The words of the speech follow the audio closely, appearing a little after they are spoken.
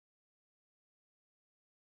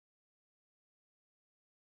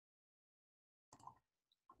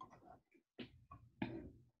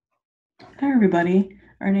Hi, everybody.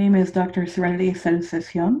 Our name is Dr. Serenity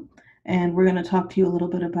Sersetion, and we're going to talk to you a little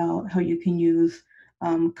bit about how you can use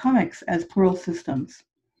comics as plural systems.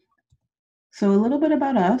 So a little bit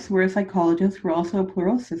about us. We're a psychologist. We're also a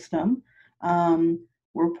plural system.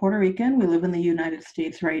 We're Puerto Rican. We live in the United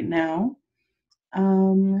States right now.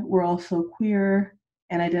 We're also queer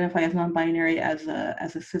and identify as non-binary as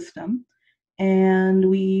a system. And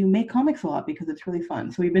we make comics a lot because it's really fun.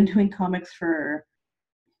 So we've been doing comics for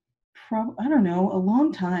I don't know, a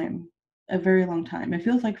long time, a very long time. It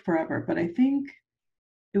feels like forever, but I think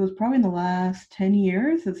it was probably in the last 10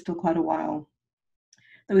 years, it's still quite a while,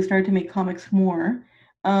 that we started to make comics more.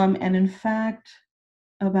 And in fact,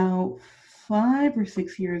 about 5 or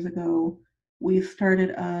 6 years ago, we started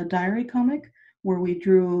a diary comic where we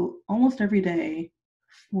drew almost every day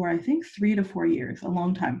for I think 3 to 4 years, a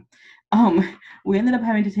long time. We ended up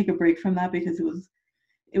having to take a break from that because it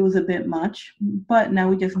was a bit much, but now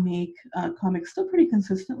we just make comics still pretty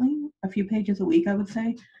consistently, a few pages a week, I would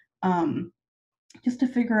say, um, just to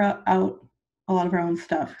figure out a lot of our own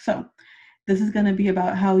stuff. So this is going to be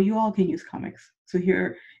about how you all can use comics. So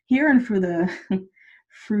here and through the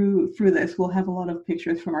through this, we'll have a lot of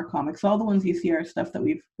pictures from our comics. All the ones you see are stuff that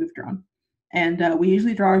we've drawn, and we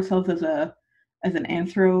usually draw ourselves as an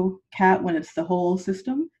anthro cat when it's the whole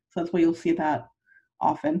system. So that's why you'll see that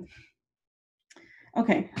often.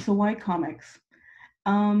 Okay, so why comics?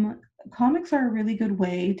 Um, Comics are a really good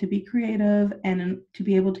way to be creative and to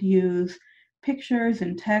be able to use pictures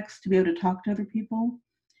and text to be able to talk to other people.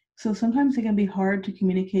 So sometimes it can be hard to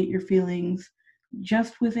communicate your feelings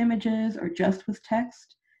just with images or just with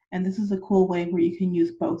text. And this is a cool way where you can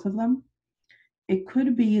use both of them. It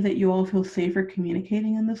could be that you all feel safer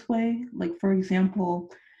communicating in this way. Like, for example,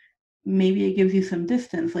 maybe it gives you some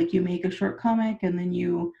distance, like you make a short comic and then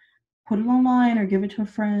you put it online or give it to a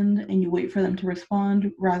friend and you wait for them to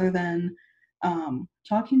respond rather than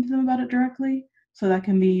talking to them about it directly. So that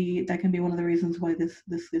can be one of the reasons why this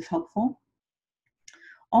is helpful.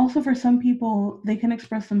 Also, for some people, they can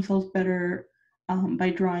express themselves better by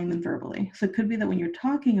drawing them verbally. So it could be that when you're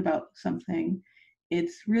talking about something,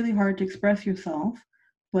 it's really hard to express yourself.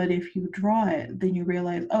 But if you draw it, then you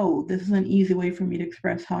realize, oh, this is an easy way for me to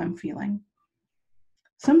express how I'm feeling.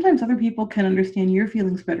 Sometimes other people can understand your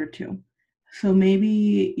feelings better too. So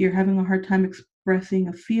maybe you're having a hard time expressing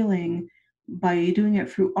a feeling by doing it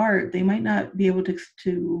through art. They might not be able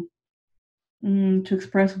to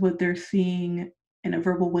express what they're seeing in a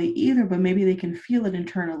verbal way either, but maybe they can feel it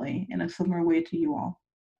internally in a similar way to you all.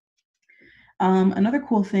 Another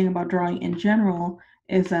cool thing about drawing in general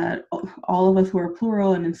is that all of us who are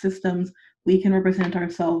plural and in systems, we can represent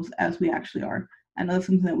ourselves as we actually are. And that's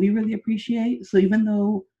something that we really appreciate. So even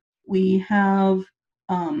though we have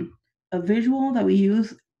a visual that we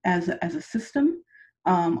use as a system,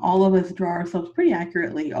 all of us draw ourselves pretty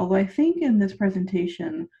accurately. Although I think in this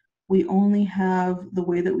presentation, we only have the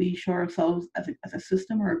way that we show ourselves as a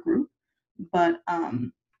system or a group. But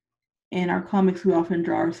in our comics, we often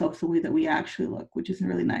draw ourselves the way that we actually look, which is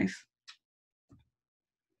really nice.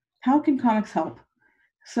 How can comics help?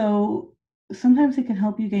 So sometimes it can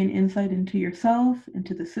help you gain insight into yourself,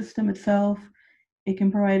 into the system itself. It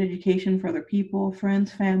can provide education for other people,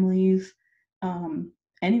 friends, families,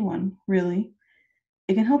 anyone really.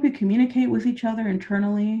 It can help you communicate with each other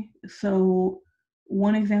internally. So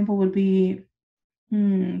one example would be, so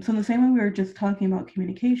in the same way we were just talking about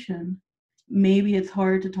communication, maybe it's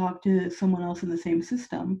hard to talk to someone else in the same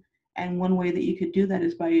system. And one way that you could do that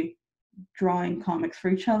is by drawing comics for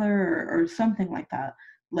each other or something like that.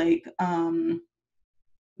 Like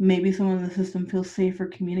maybe someone in the system feels safer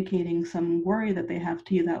communicating some worry that they have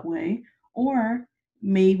to you that way. Or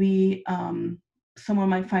maybe someone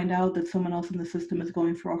might find out that someone else in the system is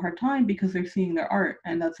going through a hard time because they're seeing their art,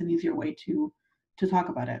 and that's an easier way to talk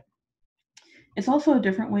about it. It's also a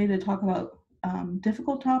different way to talk about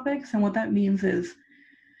difficult topics, and what that means is,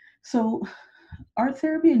 so art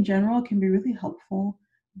therapy in general can be really helpful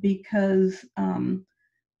because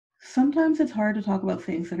sometimes it's hard to talk about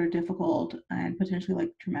things that are difficult and potentially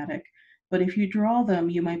like traumatic. But if you draw them,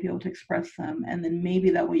 you might be able to express them, and then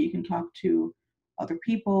maybe that way you can talk to other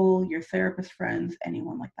people, your therapist friends,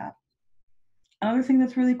 anyone like that. Another thing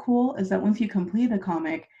that's really cool is that once you complete a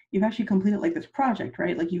comic, you've actually completed like this project,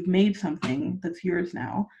 right? Like you've made something that's yours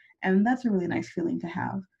now, and that's a really nice feeling to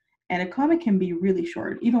have. And a comic can be really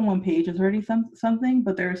short. Even one page is already something,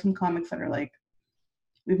 but there are some comics that are like,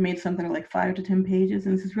 we've made something like 5 to 10 pages,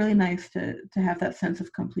 and it's really nice to have that sense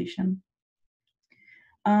of completion.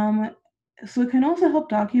 Um, so it can also help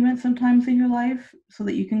document sometimes in your life so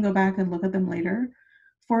that you can go back and look at them later.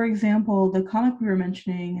 For example, the comic we were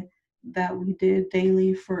mentioning that we did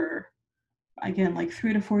daily for again, like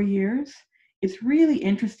 3 to 4 years, it's really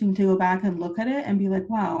interesting to go back and look at it and be like,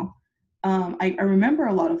 wow, I remember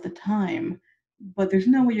a lot of the time, but there's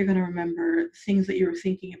no way you're going to remember things that you were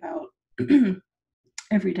thinking about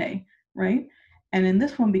every day, right? And in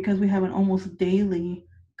this one, because we have an almost daily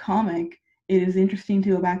comic, it is interesting to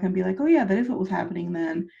go back and be like, oh yeah, that is what was happening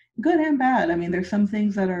then, good and bad. I mean, there's some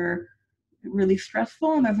things that are really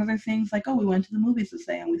stressful, and there's other things like, oh, we went to the movies this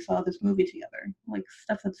day and we saw this movie together, like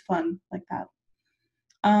stuff that's fun like that.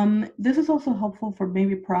 This is also helpful for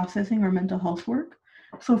maybe processing or mental health work.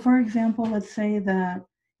 So for example, let's say that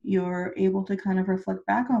you're able to kind of reflect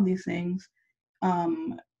back on these things.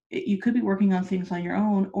 You could be working on things on your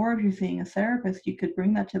own, or if you're seeing a therapist, you could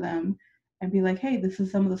bring that to them and be like, hey, this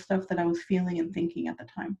is some of the stuff that I was feeling and thinking at the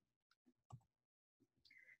time.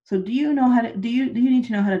 So do you need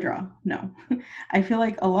to know how to draw? No. I feel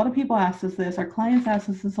like a lot of people ask us this. Our clients ask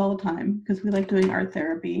us this all the time because we like doing art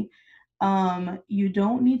therapy. You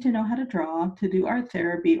don't need to know how to draw to do art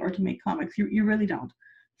therapy or to make comics. You really don't.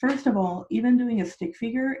 First of all, even doing a stick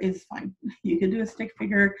figure is fine. You can do a stick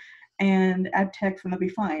figure and add text and that'll be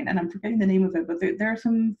fine. And I'm forgetting the name of it, but there are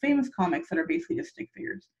some famous comics that are basically just stick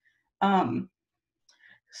figures. I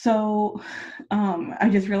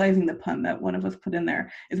just realizing the pun that one of us put in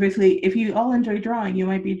there is basically, if you all enjoy drawing, you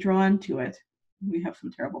might be drawn to it. We have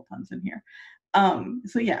some terrible puns in here.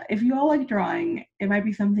 So yeah, if you all like drawing, it might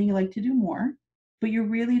be something you like to do more, but you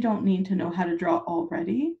really don't need to know how to draw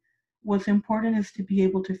already. What's important is to be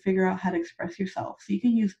able to figure out how to express yourself. So you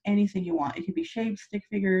can use anything you want. It could be shapes, stick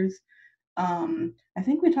figures. I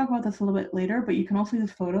think we talk about this a little bit later, but you can also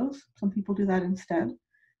use photos. Some people do that instead.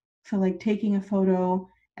 So like taking a photo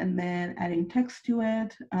and then adding text to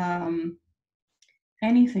it,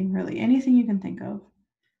 anything really, anything you can think of.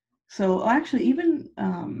 So actually, even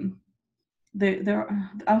I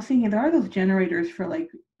was thinking there are those generators for like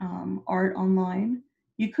art online.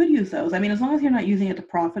 You could use those. I mean, as long as you're not using it to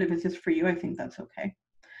profit, if it's just for you, I think that's okay.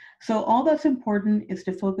 So all that's important is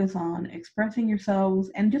to focus on expressing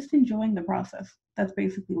yourselves and just enjoying the process. That's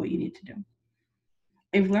basically what you need to do.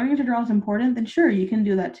 If learning to draw is important, then sure, you can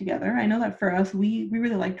do that together. I know that for us, we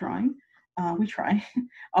really like drawing. We try.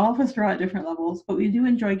 All of us draw at different levels, but we do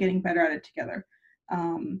enjoy getting better at it together.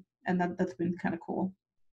 And that's been kind of cool.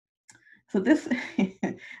 So this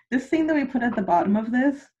this thing that we put at the bottom of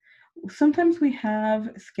this, sometimes we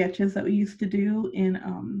have sketches that we used to do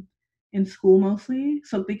in school mostly.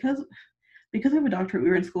 So because we have a doctorate, we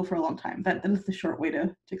were in school for a long time. That is the short way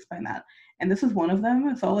to explain that. And this is one of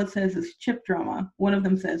them. So all it says is chip drama. One of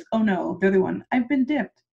them says, oh no, the other one, I've been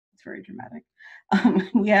dipped. It's very dramatic.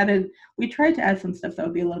 We tried to add some stuff that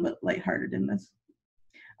would be a little bit lighthearted in this.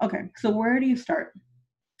 Okay, so where do you start?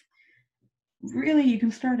 Really, you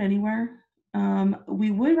can start anywhere.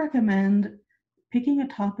 We would recommend picking a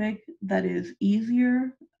topic that is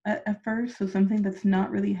easier at first, so something that's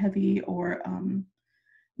not really heavy or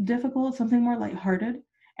difficult, something more lighthearted.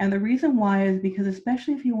 And the reason why is because,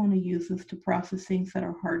 especially if you want to use this to process things that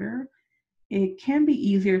are harder, it can be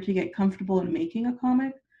easier to get comfortable in making a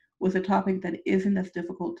comic with a topic that isn't as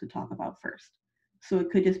difficult to talk about first. So it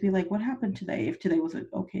could just be like, what happened today, if today was an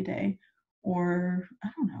okay day, or I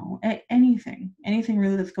don't know, anything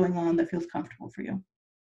really that's going on that feels comfortable for you.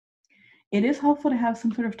 It is helpful to have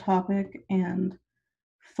some sort of topic and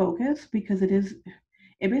focus because it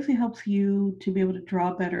basically helps you to be able to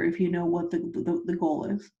draw better if you know what the goal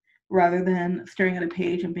is, rather than staring at a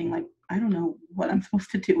page and being like, I don't know what I'm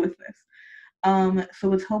supposed to do with this. So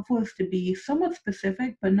what's helpful is to be somewhat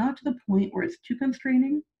specific, but not to the point where it's too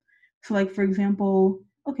constraining. So like, for example,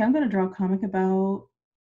 okay, I'm going to draw a comic about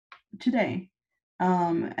today,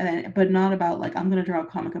 but not about like, I'm going to draw a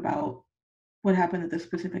comic about what happened at this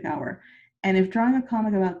specific hour. And if drawing a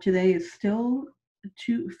comic about today is still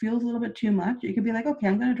feels a little bit too much, you could be like, okay,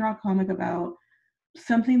 I'm going to draw a comic about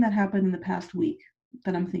something that happened in the past week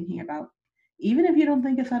that I'm thinking about. Even if you don't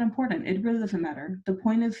think it's that important, it really doesn't matter. The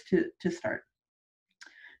point is to start.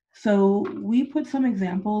 So we put some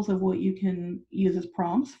examples of what you can use as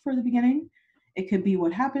prompts for the beginning. It could be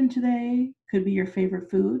what happened today, could be your favorite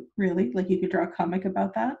food, really, like you could draw a comic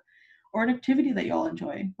about that, or an activity that you all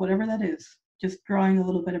enjoy, whatever that is, just drawing a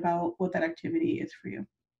little bit about what that activity is for you.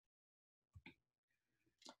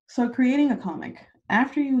 So creating a comic,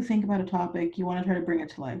 after you think about a topic, you want to try to bring it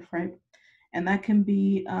to life, right? And that can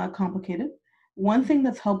be complicated. One thing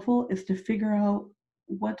that's helpful is to figure out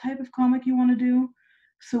what type of comic you want to do.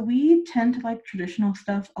 So we tend to like traditional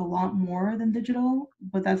stuff a lot more than digital,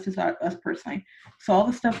 but that's just us personally. So all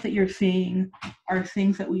the stuff that you're seeing are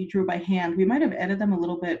things that we drew by hand. We might have edited them a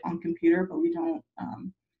little bit on computer, but we don't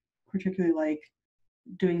particularly like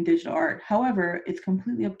doing digital art. However, it's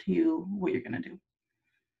completely up to you what you're going to do.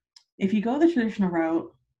 If you go the traditional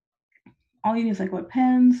route, all you need is like what,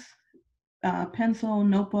 pens, pencil,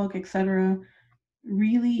 notebook, etc.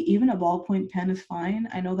 Really, even a ballpoint pen is fine.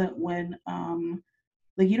 I know that when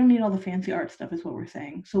like you don't need all the fancy art stuff is what we're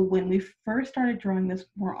saying. So when we first started drawing this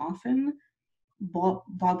more often,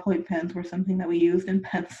 ballpoint pens were something that we used in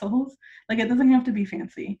pencils. Like it doesn't have to be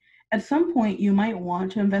fancy. At some point, you might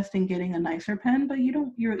want to invest in getting a nicer pen, but you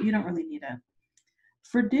don't really need it.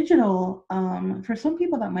 For digital, for some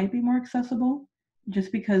people that might be more accessible,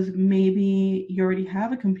 just because maybe you already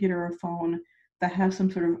have a computer or phone that has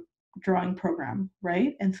some sort of drawing program,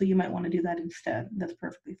 right? And so you might want to do that instead. That's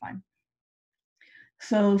perfectly fine.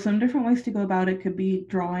 So some different ways to go about it could be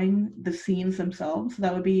drawing the scenes themselves. So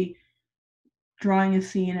that would be drawing a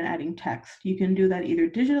scene and adding text. You can do that either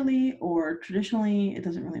digitally or traditionally, it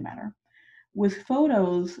doesn't really matter. With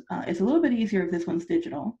photos, it's a little bit easier if this one's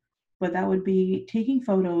digital, but that would be taking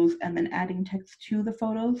photos and then adding text to the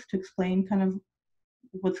photos to explain kind of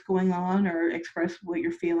what's going on or express what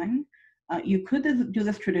you're feeling. You could do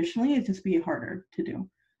this traditionally, it'd just be harder to do.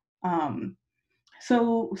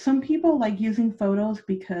 So some people like using photos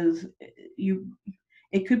because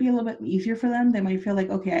it could be a little bit easier for them. They might feel like,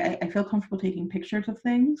 okay, I feel comfortable taking pictures of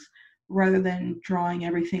things rather than drawing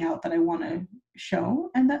everything out that I want to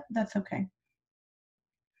show, and that's okay.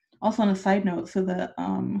 Also, on a side note, so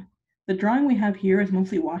the drawing we have here is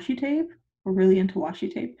mostly washi tape. We're really into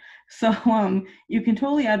washi tape. So you can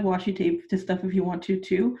totally add washi tape to stuff if you want to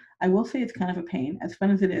too. I will say it's kind of a pain. As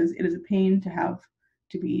fun as it is a pain to have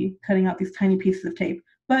to be cutting out these tiny pieces of tape,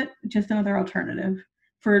 but just another alternative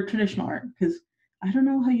for traditional art, because I don't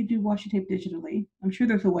know how you do washi tape digitally. I'm sure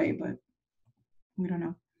there's a way, but we don't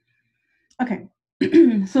know. Okay,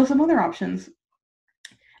 so some other options.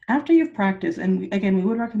 After you've practiced, and again, we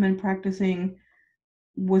would recommend practicing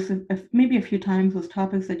with maybe a few times those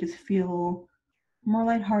topics that just feel more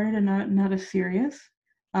lighthearted and not as serious.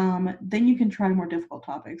 Then you can try more difficult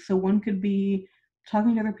topics. So one could be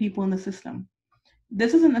talking to other people in the system.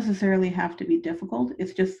 This doesn't necessarily have to be difficult.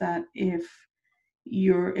 It's just that if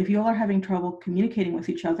you all are having trouble communicating with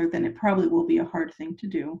each other, then it probably will be a hard thing to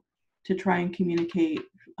do, to try and communicate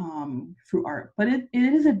through art. But it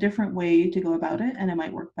is a different way to go about it, and it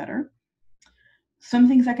might work better. Some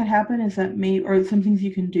things that could happen is that or some things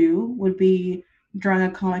you can do would be drawing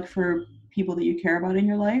a comic for people that you care about in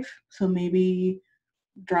your life. So maybe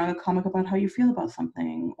drawing a comic about how you feel about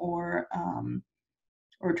something, or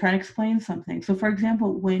trying to explain something. So for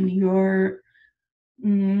example, when you're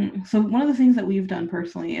so one of the things that we've done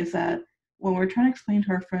personally is that when we're trying to explain to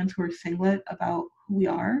our friends who are singlet about who we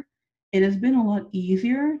are, it has been a lot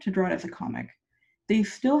easier to draw it as a comic. They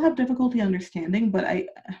still have difficulty understanding, but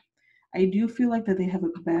I do feel like that they have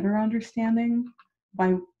a better understanding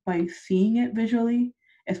by seeing it visually,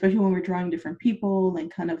 especially when we're drawing different people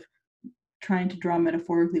and kind of trying to draw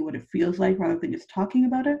metaphorically what it feels like rather than just talking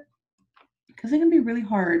about it. Because it can be really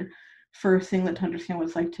hard for a singlet to understand what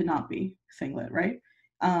it's like to not be singlet, right?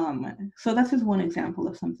 So that's just one example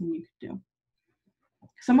of something you could do.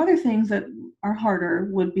 Some other things that are harder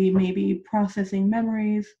would be maybe processing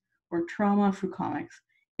memories or trauma through comics.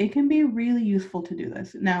 It can be really useful to do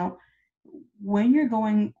this. Now, when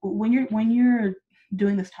you're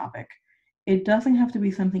doing this topic, it doesn't have to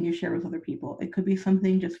be something you share with other people. It could be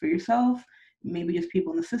something just for yourself, maybe just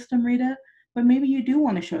people in the system read it, but maybe you do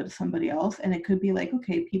want to show it to somebody else, and it could be like,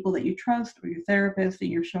 okay, people that you trust or your therapist,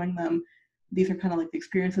 and you're showing them these are kind of like the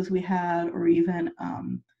experiences we had, or even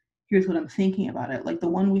here's what I'm thinking about it. Like the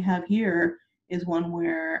one we have here is one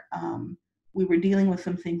where we were dealing with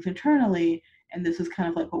some things internally, and this is kind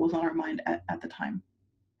of like what was on our mind at the time.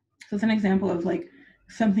 So it's an example of like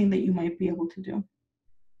something that you might be able to do.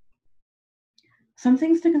 Some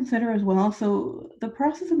things to consider as well. So the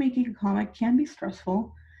process of making a comic can be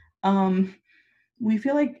stressful. We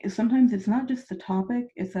feel like sometimes it's not just the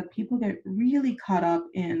topic, it's that people get really caught up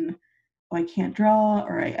in, oh, I can't draw,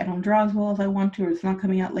 or I don't draw as well as I want to, or it's not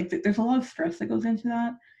coming out. Like there's a lot of stress that goes into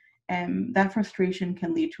that, and that frustration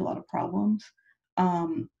can lead to a lot of problems.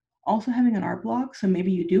 Also having an art block, so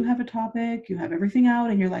maybe you do have a topic, you have everything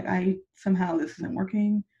out, and you're like, somehow this isn't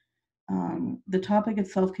working. The topic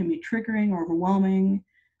itself can be triggering or overwhelming.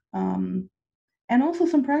 And also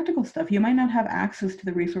some practical stuff. You might not have access to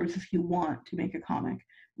the resources you want to make a comic.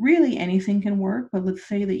 Really anything can work, but let's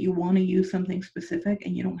say that you want to use something specific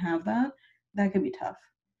and you don't have that, that could be tough.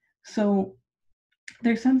 So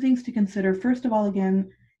there's some things to consider. First of all,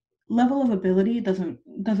 again, level of ability doesn't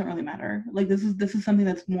really matter. Like this is something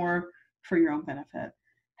that's more for your own benefit.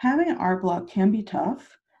 Having an art block can be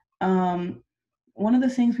tough. one of the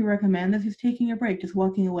things we recommend is just taking a break, just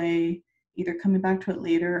walking away, either coming back to it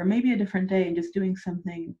later or maybe a different day and just doing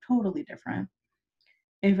something totally different.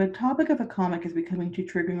 If a topic of a comic is becoming too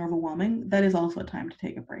triggering or overwhelming, that is also a time to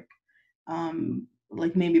take a break.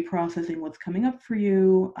 Like maybe processing what's coming up for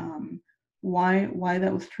you, why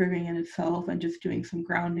that was triggering in itself, and just doing some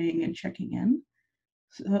grounding and checking in.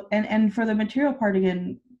 So, and for the material part,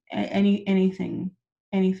 again, anything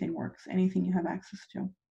works, anything you have access to.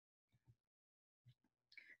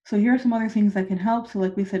 So here are some other things that can help. So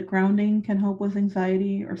like we said, grounding can help with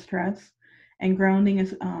anxiety or stress, and grounding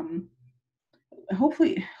is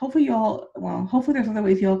hopefully y'all, well, hopefully there's other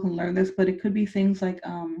ways y'all can learn this, but it could be things like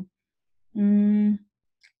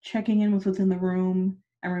checking in with what's in the room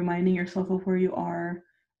and reminding yourself of where you are,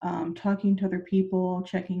 talking to other people,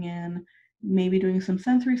 checking in, maybe doing some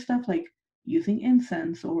sensory stuff like using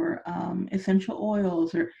incense or essential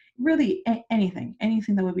oils, or really anything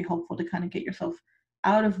that would be helpful to kind of get yourself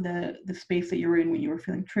out of the space that you were in when you were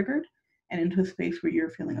feeling triggered and into a space where you're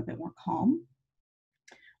feeling a bit more calm.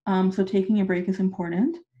 So taking a break is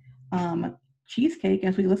important. Cheesecake,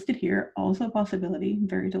 as we listed here, also a possibility,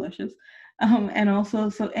 very delicious. And also,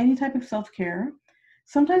 so any type of self-care.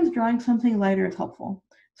 Sometimes drawing something lighter is helpful.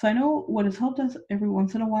 So I know what has helped us every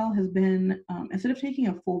once in a while has been, instead of taking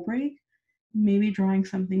a full break, maybe drawing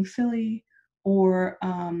something silly, or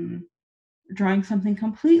drawing something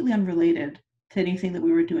completely unrelated to anything that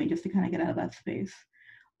we were doing, just to kind of get out of that space.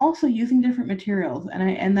 Also using different materials,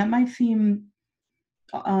 and that might seem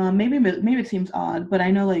maybe it seems odd, but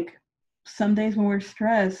I know like some days when we're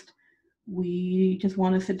stressed, we just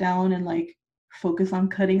want to sit down and like focus on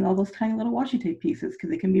cutting all those tiny little washi tape pieces,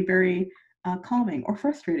 because it can be very calming or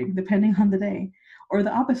frustrating depending on the day. Or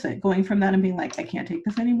the opposite, going from that and being like, I can't take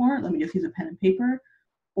this anymore, let me just use a pen and paper.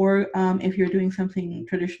 Or if you're doing something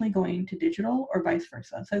traditionally, going to digital, or vice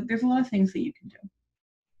versa. So there's a lot of things that you can do.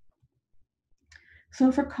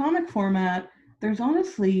 So for comic format, there's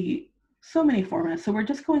honestly so many formats. So we're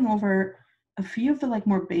just going over a few of the like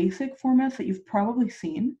more basic formats that you've probably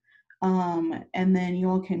seen. And then you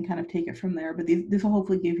all can kind of take it from there. But this will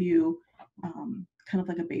hopefully give you kind of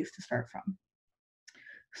like a base to start from.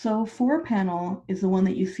 So 4-panel is the one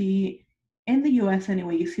that you see in the US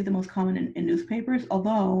anyway. You see the most common in newspapers,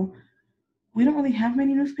 although we don't really have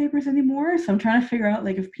many newspapers anymore. So I'm trying to figure out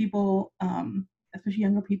like if people, especially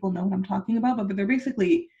younger people, know what I'm talking about, but they're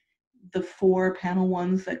basically the 4-panel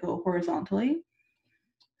ones that go horizontally.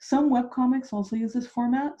 Some webcomics also use this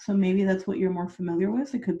format, so maybe that's what you're more familiar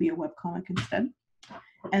with. It could be a webcomic instead.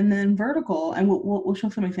 And then vertical, and we'll show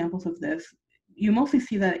some examples of this. You mostly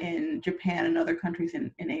see that in Japan and other countries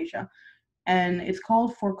in Asia. And it's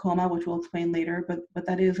called 4-coma, which we'll explain later, but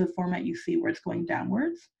that is a format you see where it's going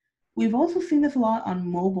downwards. We've also seen this a lot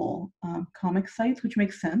on mobile comic sites, which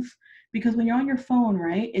makes sense, because when you're on your phone,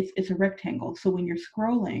 right, it's a rectangle. So when you're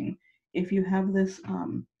scrolling, if you have this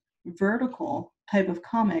vertical type of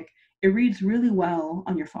comic, it reads really well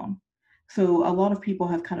on your phone. So a lot of people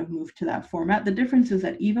have kind of moved to that format. The difference is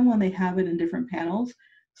that even when they have it in different panels,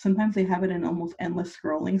 sometimes they have it in almost endless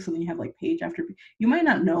scrolling. So then you have like page after page. You might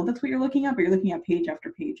not know that's what you're looking at, but you're looking at page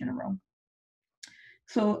after page in a row.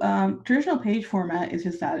 So traditional page format is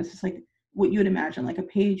just that. It's just like what you would imagine, like a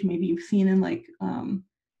page maybe you've seen in like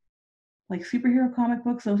superhero comic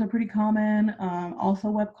books. Those are pretty common. Also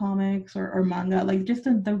web comics or manga, like just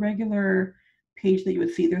the regular page that you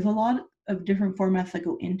would see. There's a lot of different formats that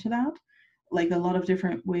go into that, like a lot of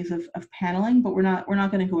different ways of paneling, but we're not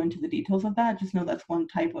going to go into the details of that. Just know that's one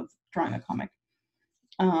type of drawing a comic.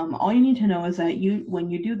 All you need to know is that when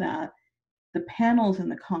you do that, the panels in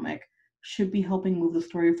the comic should be helping move the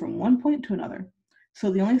story from one point to another.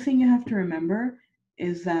 So the only thing you have to remember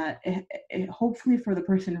is that hopefully for the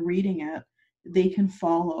person reading it, they can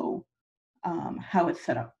follow how it's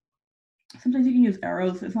set up. Sometimes you can use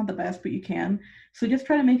arrows. It's not the best, but you can. So just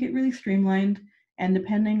try to make it really streamlined. And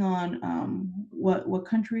depending on what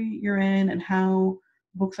country you're in and how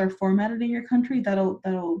books are formatted in your country,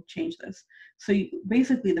 that'll change this. So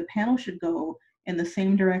basically, the panel should go in the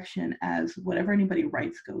same direction as whatever anybody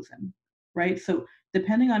writes goes in, right? So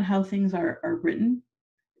depending on how things are written,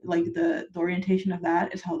 like the orientation of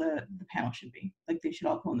that is how the panel should be. Like they should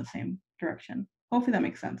all go in the same direction. Hopefully that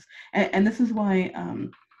makes sense. And this is why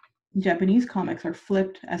Japanese comics are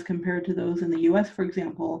flipped as compared to those in the US, for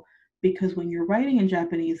example, because when you're writing in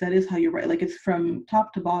Japanese, that is how you write. Like it's from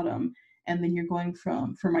top to bottom, and then you're going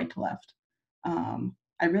from right to left.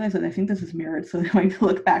 I realize that I think this is mirrored, so I'm going to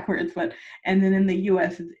look backwards, and then in the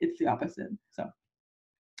US, it's the opposite. So,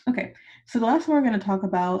 okay. So the last one we're going to talk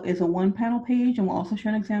about is a 1-panel page, and we'll also show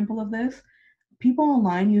an example of this. people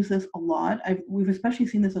online use this a lot. We've especially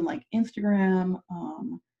seen this on like Instagram,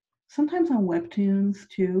 sometimes on webtoons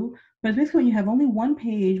too. But it's basically when you have only one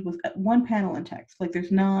page with one panel in text. Like there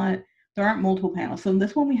aren't multiple panels. So in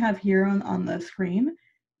this one we have here on the screen,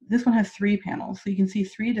 this one has 3 panels. So you can see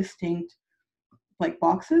 3 distinct like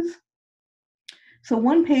boxes. So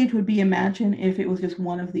one page would be, imagine if it was just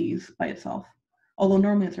one of these by itself. Although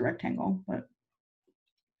normally it's a rectangle, but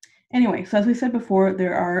anyway, so as we said before,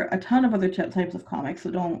 there are a ton of other types of comics,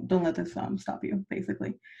 so don't let this stop you,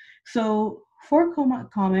 basically. So for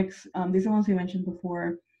comics, these are ones we mentioned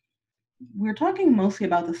before. We're talking mostly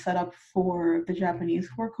about the setup for the Japanese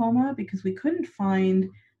 4-koma because we couldn't find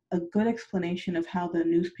a good explanation of how the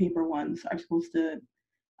newspaper ones are supposed to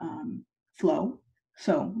flow.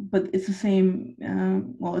 So, but it's the same,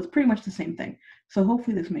 well, it's pretty much the same thing. So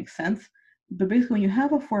hopefully this makes sense. But basically when you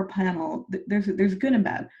have a 4-panel, there's good and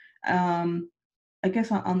bad. I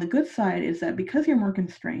guess on the good side is that because you're more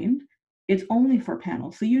constrained, it's only 4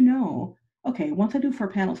 panels. So okay, once I do 4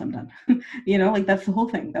 panels, I'm done. Like that's the whole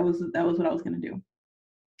thing. That was what I was going to do.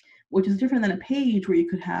 Which is different than a page where you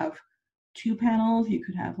could have 2 panels, you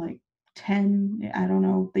could have like 10, I don't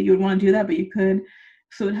know that you would want to do that, but you could.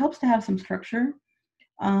 So it helps to have some structure.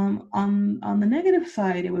 On the negative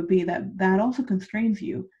side, it would be that also constrains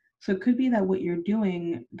you. So it could be that what you're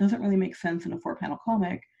doing doesn't really make sense in a 4-panel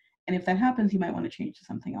comic. And if that happens, you might want to change to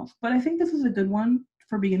something else. But I think this is a good one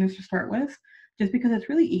for beginners to start with, just because it's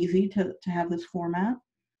really easy to have this format.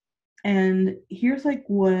 And here's like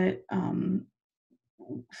what,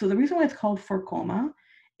 so the reason why it's called 4-koma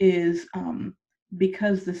is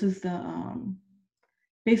because this is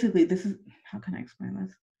basically this is, how can I explain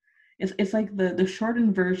this? It's like the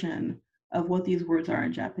shortened version of what these words are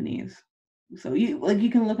in Japanese. So you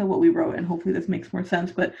can look at what we wrote and hopefully this makes more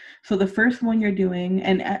sense. But so the first one you're doing,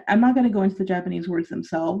 and I'm not going to go into the Japanese words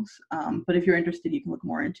themselves, but if you're interested, you can look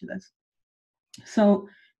more into this. So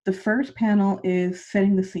the first panel is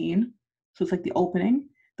setting the scene. So it's like the opening.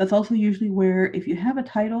 That's also usually where if you have a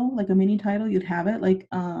title, like a mini title, you'd have it. Like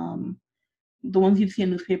the ones you'd see in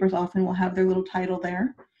newspapers often will have their little title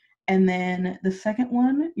there. And then the second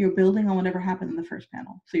one, you're building on whatever happened in the first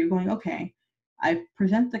panel. So you're going, okay, I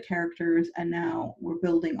present the characters and now we're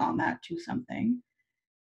building on that to something.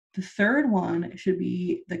 The third one should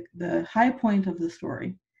be the high point of the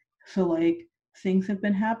story. So like things have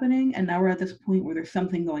been happening and now we're at this point where there's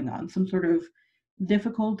something going on, some sort of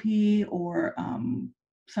difficulty or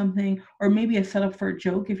something, or maybe a setup for a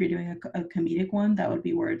joke. If you're doing a comedic one, that would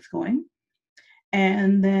be where it's going.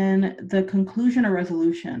 And then the conclusion or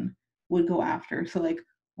resolution would go after. So like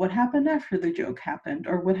what happened after the joke happened,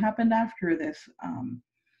 or what happened after this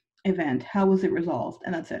event, how was it resolved?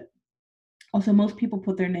 And that's it. Also, most people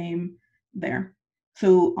put their name there.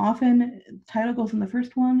 So often title goes in the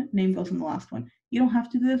first one, name goes in the last one. You don't have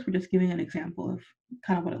to do this, we're just giving an example of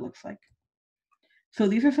kind of what it looks like. So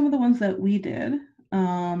these are some of the ones that we did.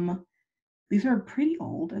 These are pretty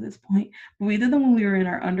old at this point, but we did them when we were in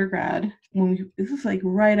our undergrad. This is like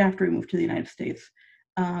right after we moved to the United States.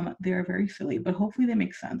 They are very silly, but hopefully they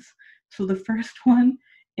make sense. So the first one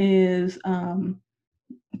is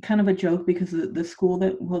kind of a joke because the school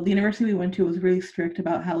the university we went to was really strict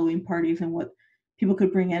about Halloween parties and what people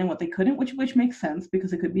could bring in and what they couldn't, which makes sense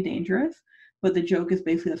because it could be dangerous. But the joke is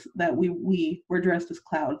basically that we were dressed as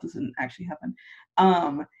clouds. This didn't actually happen.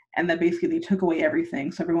 And that basically they took away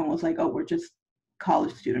everything. So everyone was like, oh, we're just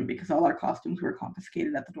college student because all our costumes were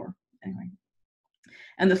confiscated at the door. Anyway.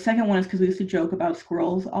 And the second one is because we used to joke about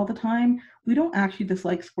squirrels all the time. We don't actually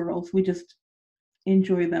dislike squirrels. We just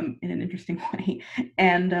enjoy them in an interesting way.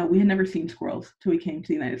 And we had never seen squirrels till we came to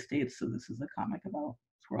the United States. So this is a comic about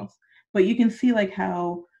squirrels. But you can see like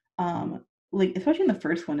how, like especially in the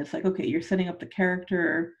first one, it's like, okay, you're setting up the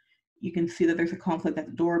character. You can see that there's a conflict at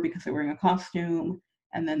the door because they're wearing a costume.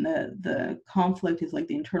 And then the conflict is like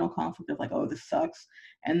the internal conflict of like, oh, this sucks.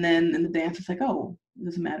 And then in the dance, it's like, oh, it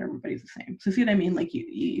doesn't matter, everybody's the same. So see what I mean? Like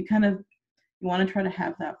you kind of, you want to try to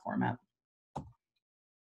have that format.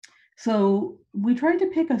 So we tried to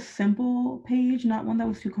pick a simple page, not one that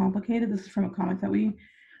was too complicated. This is from a comic that we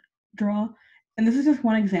draw. And this is just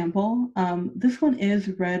one example. This one is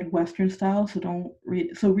read Western style, so don't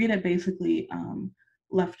read. So read it basically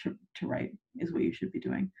left to right is what you should be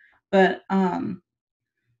doing. But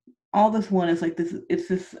all this one is like this. It's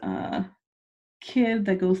this kid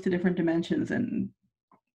that goes to different dimensions and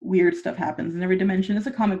weird stuff happens in every dimension. It's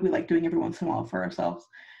a comic we like doing every once in a while for ourselves.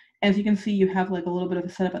 As you can see, you have like a little bit of a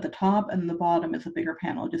setup at the top, and the bottom is a bigger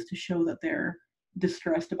panel just to show that they're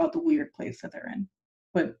distressed about the weird place that they're in.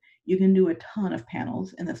 But you can do a ton of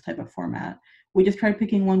panels in this type of format. We just tried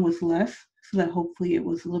picking one with less so that hopefully it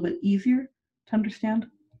was a little bit easier to understand.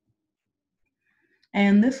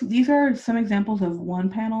 And these are some examples of one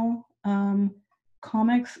panel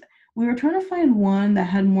comics. We were trying to find one that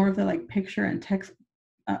had more of the like picture and text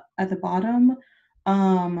at the bottom,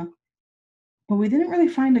 but we didn't really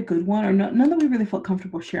find a good one, or none that we really felt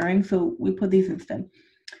comfortable sharing, so we put these instead.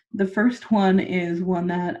 The first one is one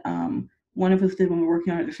that one of us did when we were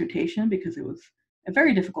working on our dissertation, because it was a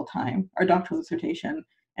very difficult time, our doctoral dissertation,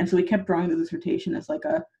 and so we kept drawing the dissertation as like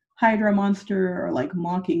a Hydra monster or like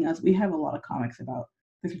mocking us. We have a lot of comics about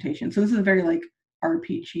dissertation, so this is a very like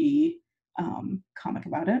RPG comic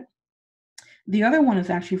about it. The other one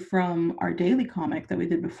is actually from our daily comic that we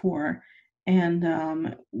did before,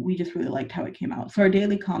 and we just really liked how it came out. So our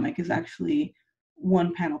daily comic is actually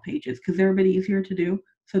one panel pages because they're a bit easier to do.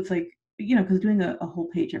 So it's like, you know, because doing a whole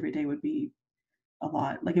page every day would be a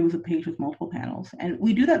lot. Like it was a page with multiple panels. And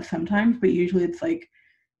we do that sometimes, but usually it's like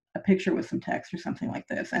a picture with some text or something like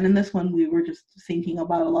this. And in this one, we were just thinking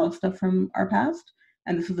about a lot of stuff from our past.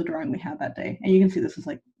 And this is the drawing we had that day. And you can see this is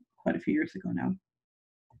like quite a few years ago now.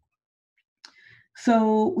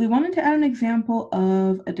 So we wanted to add an example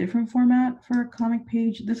of a different format for a comic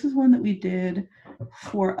page. This is one that we did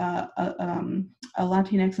for a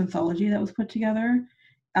Latinx anthology that was put together.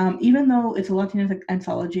 Even though it's a Latinx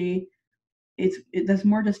anthology, that's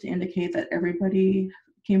more just to indicate that everybody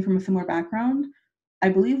came from a similar background. I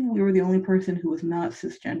believe we were the only person who was not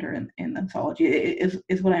cisgender in the anthology,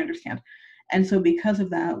 is what I understand. And so because of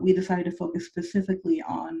that, we decided to focus specifically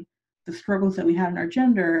on the struggles that we had in our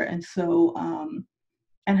gender, and so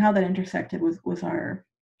and how that intersected with our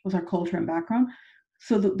culture and background.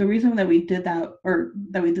 So the reason that we did that, or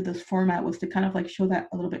that we did this format, was to kind of like show that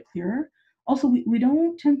a little bit clearer. Also, we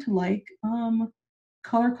don't tend to like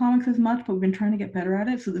color comics as much, but we've been trying to get better at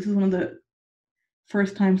it. So this is one of the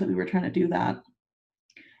first times that we were trying to do that.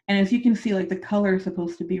 And as you can see, like the color is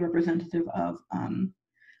supposed to be representative of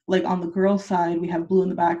like on the girl's side, we have blue in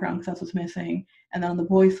the background because that's what's missing. And then on the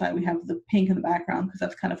boy's side, we have the pink in the background because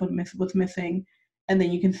that's kind of what's missing. And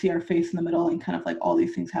then you can see our face in the middle and kind of like all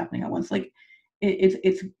these things happening at once. Like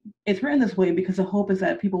it's written this way because the hope is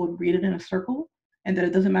that people would read it in a circle, and that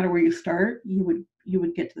it doesn't matter where you start, you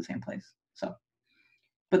would get to the same place. So,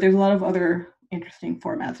 but there's a lot of other interesting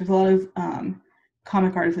formats. There's a lot of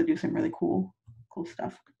comic artists that do some really cool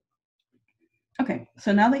stuff. Okay,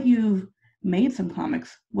 so now that you've made some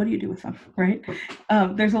comics, what do you do with them, right?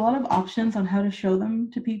 There's a lot of options on how to show them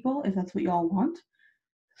to people if that's what you all want.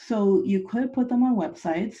 So you could put them on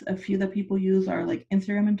websites. A few that people use are like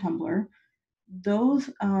Instagram and Tumblr. Those,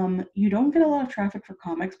 you don't get a lot of traffic for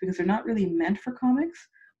comics because they're not really meant for comics.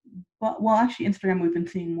 But, well, actually Instagram, we've been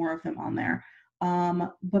seeing more of them on there.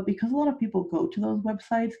 But because a lot of people go to those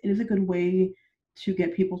websites, it is a good way to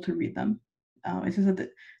get people to read them. It's just that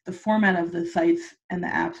the format of the sites and the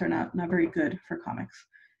apps are not very good for comics.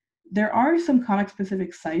 There are some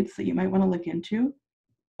comic-specific sites that you might want to look into.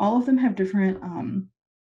 All of them have different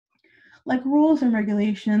like rules and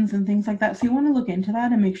regulations and things like that. So you want to look into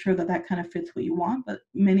that and make sure that that kind of fits what you want, but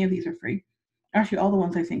many of these are free. Actually, all the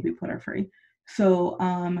ones I think we put are free. So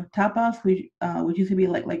Tapas, which used to be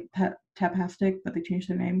like Tapastic, but they changed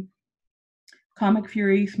their name. Comic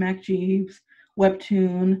Fury, Smack Jeeves,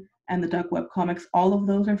 Webtoon, and the Duck Web Comics, all of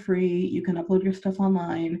those are free. You can upload your stuff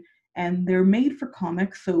online, and they're made for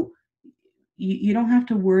comics, so you don't have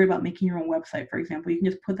to worry about making your own website, for example. You can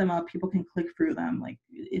just put them up, people can click through them, like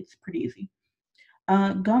it's pretty easy.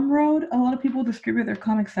 Gumroad, a lot of people distribute their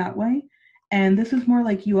comics that way, and this is more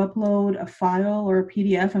like you upload a file or a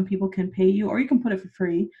PDF and people can pay you, or you can put it for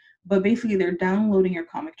free, but basically they're downloading your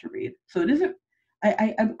comic to read. So it isn't,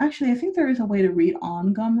 I think there is a way to read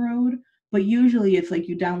on Gumroad, but usually it's like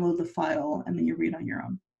you download the file and then you read on your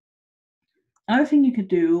own. Another thing you could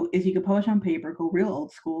do is you could publish on paper, go real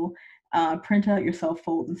old school, print out yourself,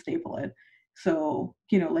 fold and staple it. So,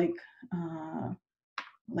 you know, like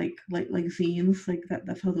zines, like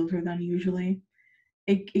that's how those are done usually.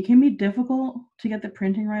 It can be difficult to get the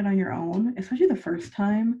printing right on your own, especially the first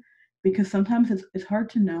time, because sometimes it's hard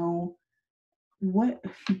to know what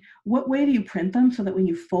way do you print them so that when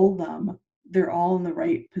you fold them, they're all in the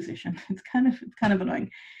right position. It's kind of annoying.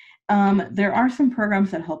 There are some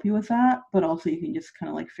programs that help you with that, but also you can just kind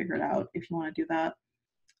of like figure it out if you want to do that.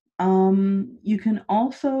 You can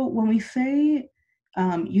also, when we say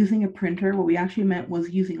using a printer, what we actually meant was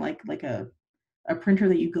using like a printer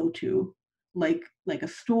that you go to, like a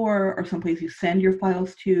store or someplace you send your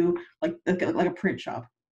files to, like a print shop,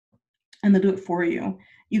 and they'll do it for you.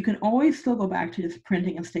 You can always still go back to just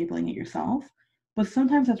printing and stapling it yourself, but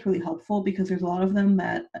sometimes that's really helpful because there's a lot of them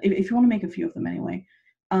that, if you want to make a few of them anyway,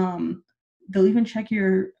 they'll even check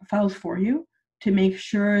your files for you. to make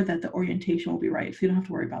sure that the orientation will be right. So you don't have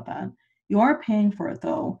to worry about that. You are paying for it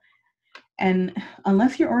though. And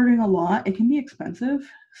unless you're ordering a lot, it can be expensive.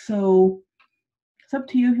 So it's up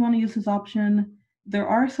to you if you want to use this option. There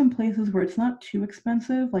are some places where it's not too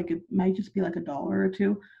expensive, like it might just be like $1 or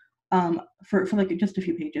 $2 for like just a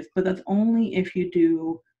few pages, but that's only if you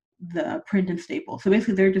do the print and staple. So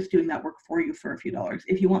basically they're just doing that work for you for a few dollars.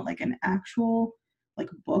 If you want like an actual like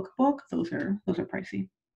book, those are pricey.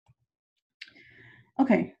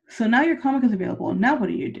 Okay, so now your comic is available. Now what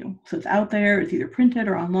do? So it's out there, it's either printed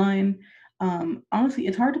or online. Honestly,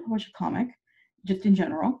 it's hard to publish a comic, just in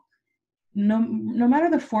general. No matter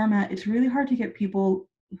the format, it's really hard to get people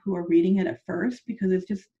who are reading it at first because it's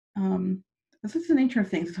just, this is the nature of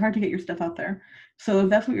things. It's hard to get your stuff out there. So if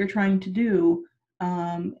that's what you're trying to do,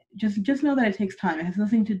 just know that it takes time. It has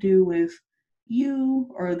nothing to do with you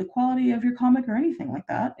or the quality of your comic or anything like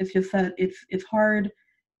that. It's just that it's hard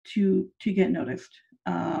to get noticed.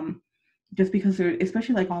 Just because there,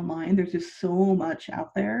 especially like online, there's just so much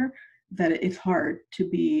out there that it's hard to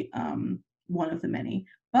be one of the many.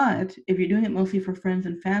 But if you're doing it mostly for friends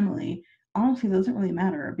and family, honestly, it doesn't really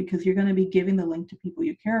matter because you're going to be giving the link to people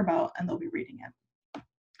you care about and they'll be reading it.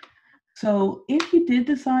 So if you did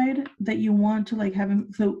decide that you want to like have,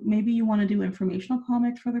 so maybe you want to do informational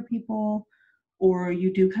comics for other people, or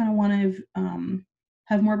you do kind of want to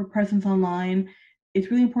have more of a presence online, it's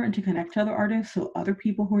really important to connect to other artists. So other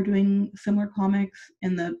people who are doing similar comics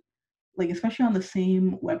in the, like, especially on the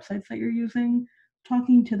same websites that you're using,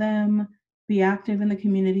 talking to them, be active in the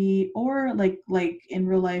community, or like in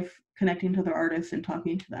real life, connecting to other artists and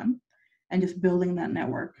talking to them and just building that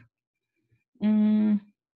network.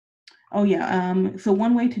 Oh yeah, so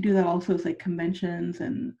one way to do that also is like conventions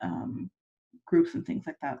and groups and things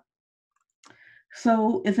like that.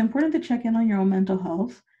 So it's important to check in on your own mental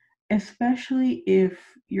health, especially if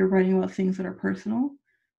you're writing about things that are personal.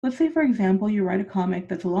 Let's say, for example, you write a comic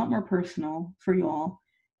that's a lot more personal for you all,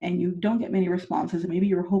 and you don't get many responses, and maybe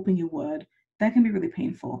you were hoping you would. That can be really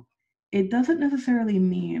painful. It doesn't necessarily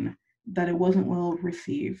mean that it wasn't well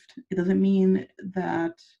received. It doesn't mean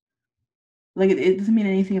that, like, it doesn't mean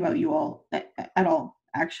anything about you all at all,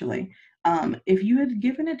 actually. If you had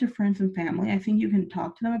given it to friends and family, I think you can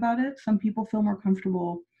talk to them about it. Some people feel more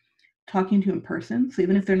comfortable talking to in person. So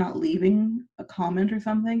even if they're not leaving a comment or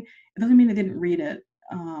something, it doesn't mean they didn't read it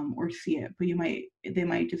or see it, but they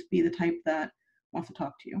might just be the type that wants to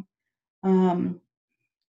talk to you.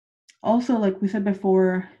 Also, like we said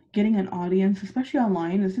before, getting an audience, especially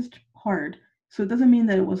online, is just hard. So it doesn't mean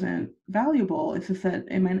that it wasn't valuable. It's just that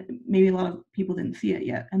maybe a lot of people didn't see it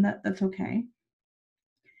yet, and that's okay.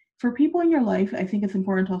 For people in your life, I think it's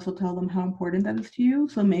important to also tell them how important that is to you.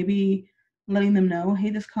 So maybe letting them know, hey,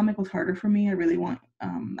 this comic was harder for me. I'd really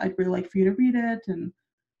like for you to read it and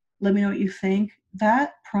let me know what you think.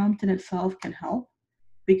 That prompt in itself can help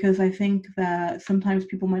because I think that sometimes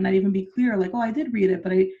people might not even be clear, like, oh, I did read it,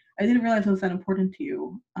 but I didn't realize it was that important to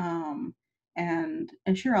you. And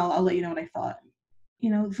sure, I'll let you know what I thought.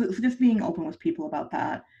 So just being open with people about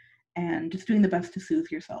that and just doing the best to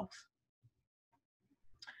soothe yourselves.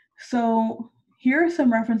 So here are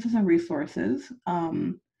some references and resources.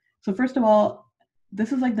 So first of all,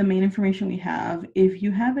 this is like the main information we have. If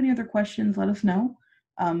you have any other questions, let us know.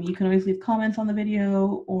 You can always leave comments on the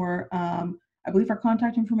video, or I believe our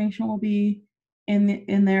contact information will be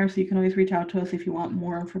in there, so you can always reach out to us if you want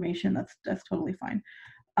more information. That's totally fine.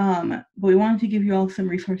 But we wanted to give you all some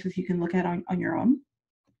resources you can look at on your own.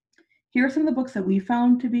 Here are some of the books that we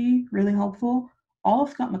found to be really helpful. All of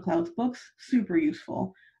Scott McCloud's books, super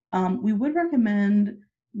useful. We would recommend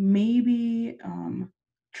maybe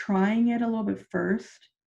trying it a little bit first,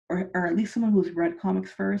 or at least someone who's read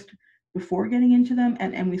comics first before getting into them.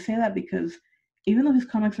 And we say that because even though his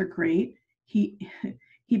comics are great, he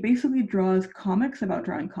basically draws comics about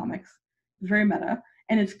drawing comics. It's very meta,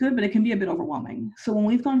 and it's good, but it can be a bit overwhelming. So when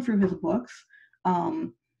we've gone through his books,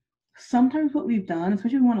 sometimes what we've done,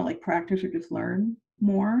 especially if we want to like practice or just learn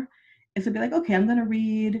more, is to be like, okay, I'm going to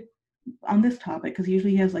read on this topic, because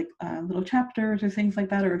usually he has like little chapters or things like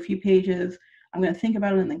that, or a few pages. I'm going to think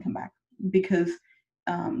about it and then come back, because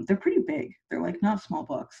they're pretty big. They're like not small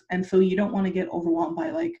books. And so you don't want to get overwhelmed by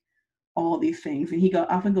like all these things. And he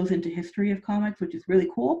often goes into history of comics, which is really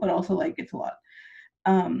cool, but also like it's a lot.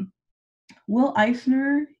 Will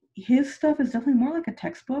Eisner, his stuff is definitely more like a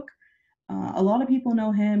textbook. A lot of people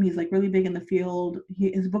know him. He's like really big in the field.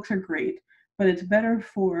 His books are great, but it's better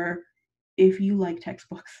for if you like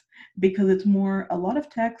textbooks, because it's more a lot of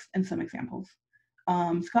text and some examples.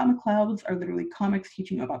 Scott McCloud's are literally comics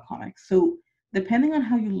teaching about comics. So depending on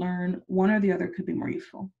how you learn, one or the other could be more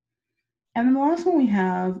useful. And then the last one we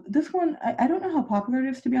have, this one, I don't know how popular it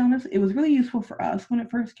is, to be honest. It was really useful for us when it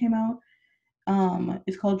first came out.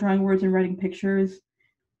 It's called Drawing Words and Writing Pictures.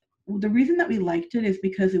 The reason that we liked it is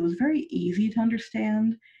because it was very easy to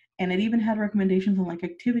understand, and it even had recommendations on like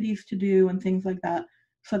activities to do and things like that.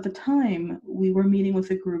 So at the time, we were meeting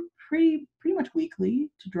with a group pretty much weekly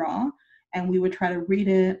to draw, and we would try to read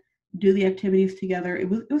it, do the activities together. It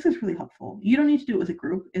was just really helpful. You don't need to do it as a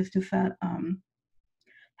group. It's just that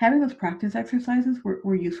having those practice exercises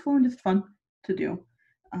were useful and just fun to do.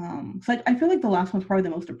 So I feel like the last one's probably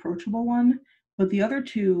the most approachable one, but the other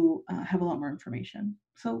two have a lot more information.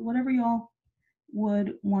 So whatever y'all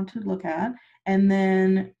would want to look at. And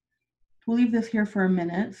then we'll leave this here for a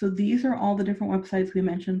minute. So these are all the different websites we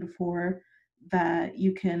mentioned before that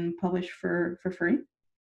you can publish for free.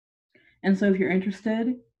 And so if you're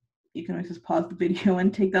interested, you can always just pause the video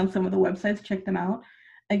and take down some of the websites, check them out.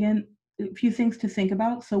 Again, a few things to think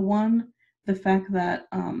about. So one, the fact that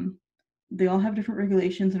they all have different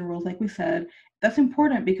regulations and rules, like we said. That's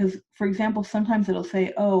important because, for example, sometimes it'll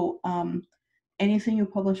say, oh, anything you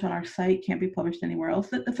publish on our site can't be published anywhere else.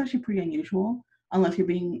 That's actually pretty unusual unless you're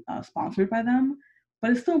being sponsored by them.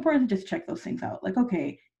 But it's still important to just check those things out. Like,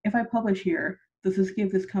 okay, if I publish here, does this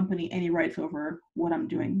give this company any rights over what I'm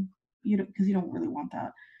doing? Because you don't really want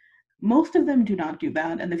that. Most of them do not do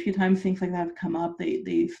that, and the few times things like that have come up,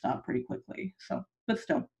 they stop pretty quickly. So, but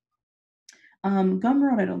still.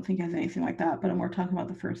 Gumroad, I don't think has anything like that, but we're talking about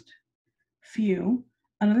the first few.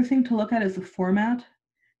 Another thing to look at is the format.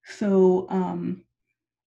 So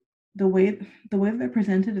the way that they're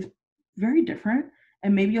presented is very different.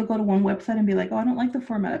 And maybe you'll go to one website and be like, oh, I don't like the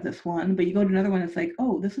format of this one. But you go to another one, it's like,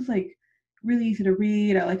 oh, this is like really easy to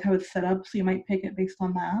read. I like how it's set up. So you might pick it based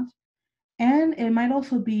on that. And it might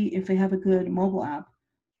also be if they have a good mobile app.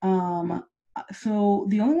 So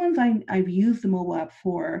the only ones I've used the mobile app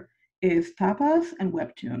for is Tapas and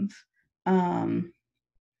Webtoons.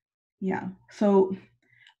 Yeah, so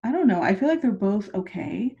I don't know. I feel like they're both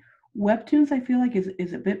okay. Webtoons, I feel like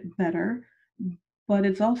is a bit better, but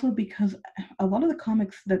it's also because a lot of the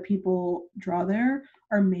comics that people draw there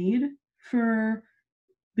are made for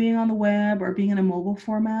being on the web or being in a mobile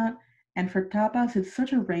format. And for Tapas, it's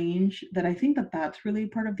such a range that I think that that's really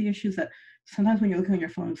part of the issue is that sometimes when you're looking on your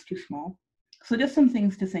phone, it's too small. So just some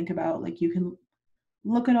things to think about. Like you can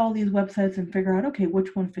look at all these websites and figure out, okay,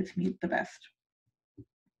 which one fits me the best.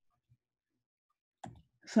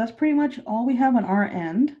 So that's pretty much all we have on our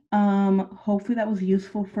end. Hopefully that was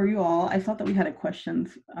useful for you all. I thought that we had a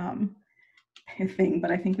questions thing,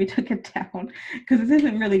 but I think we took it down because this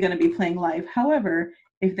isn't really going to be playing live. However,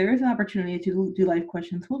 if there is an opportunity to do live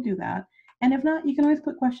questions, we'll do that. And if not, you can always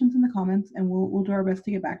put questions in the comments and we'll do our best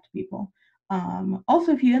to get back to people.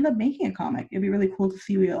 Also, if you end up making a comic, it'd be really cool to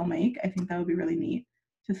see what you'll make. I think that would be really neat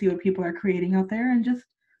to see what people are creating out there and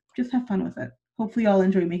just have fun with it. Hopefully y'all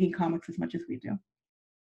enjoy making comics as much as we do.